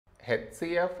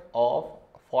HCF of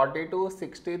 42,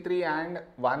 63 and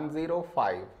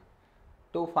 105.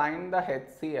 To find the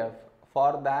HCF,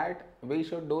 for that we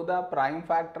should do the prime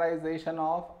factorization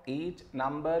of each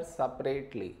number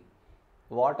separately.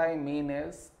 What I mean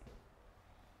is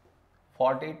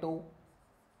 42,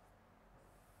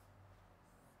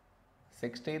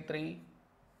 63,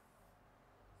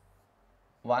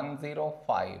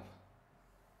 105.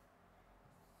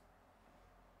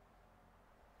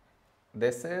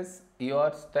 This is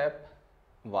your step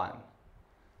 1.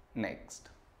 Next,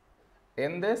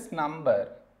 in this number,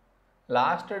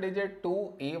 last digit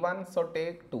 2 even, so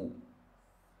take 2.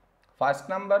 First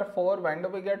number 4, when do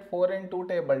we get 4 in 2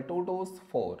 table? 2 2's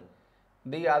 4.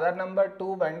 The other number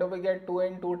 2, when do we get 2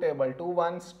 in 2 table? 2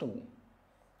 1's 2.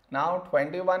 Now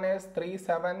 21 is 3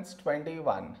 7's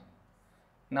 21.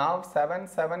 Now 7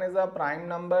 is a prime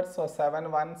number, so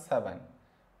 7 1 7.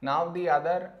 Now the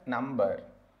other number,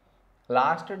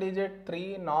 last digit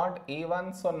 3 not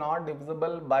even, so not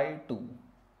divisible by 2.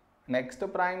 Next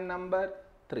prime number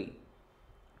 3.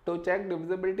 To check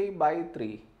divisibility by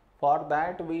 3, for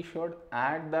that we should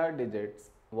add the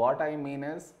digits. What I mean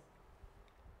is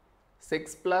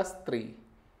 6 plus 3,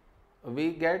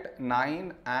 we get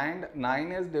 9 and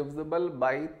 9 is divisible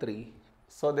by 3.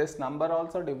 So this number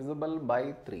also divisible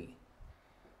by 3.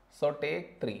 So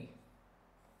take 3.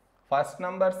 First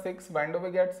number 6, when do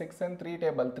we get 6 in 3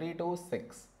 table? 3 2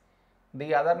 6.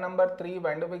 The other number 3,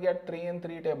 when do we get 3 in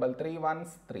 3 table? 3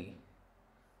 1's 3.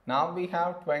 Now we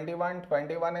have 21,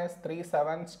 21 is 3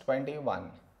 7's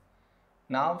 21.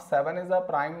 Now 7 is a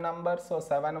prime number, so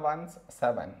 7 1's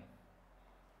 7.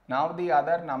 Now the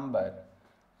other number,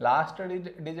 last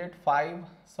digit 5,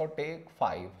 so take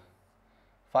 5.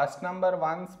 First number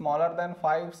 1 smaller than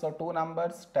 5, so two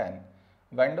numbers 10.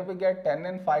 When do we get 10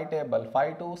 in 5 table?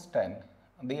 5 2's 10.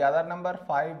 The other number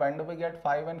 5, when do we get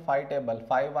 5 in 5 table?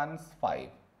 5 1's 5.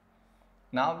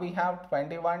 Now we have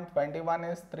 21, 21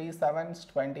 is 3 7's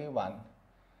 21.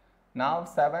 Now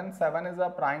 7 is a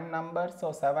prime number,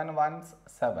 so 7 1's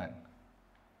 7.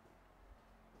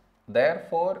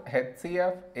 Therefore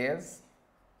HCF is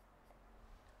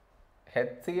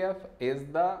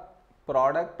the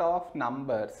product of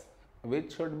numbers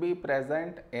which should be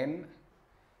present in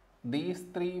these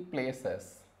three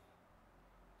places,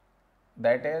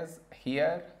 that is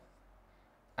here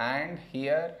and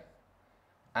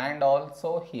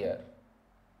also here.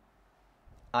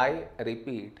 I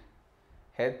repeat,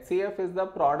 HCF is the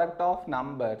product of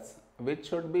numbers which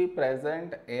should be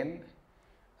present in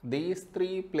these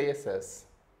three places.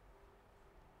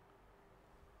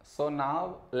 So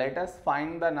now let us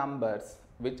find the numbers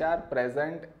which are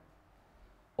present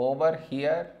over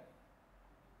here,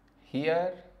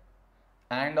 here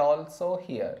and also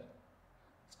here.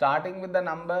 Starting with the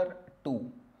number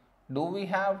 2. Do we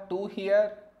have 2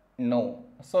 here? No.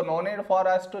 So no need for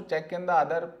us to check in the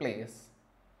other place.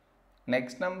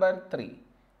 Next number 3.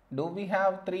 Do we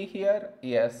have 3 here?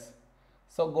 Yes.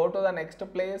 So go to the next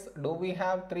place. Do we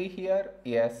have 3 here?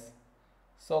 Yes.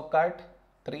 So cut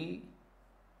 3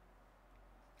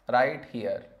 right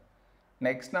here.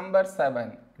 Next number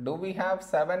 7. Do we have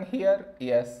 7 here?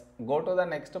 Yes. Go to the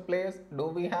next place. Do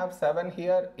we have 7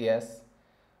 here? Yes.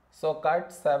 So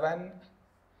cut 7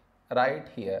 right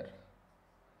here.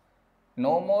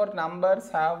 No more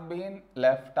numbers have been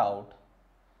left out.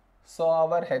 So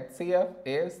our HCF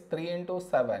is 3 into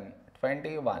 7,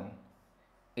 21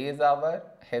 is our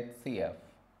HCF.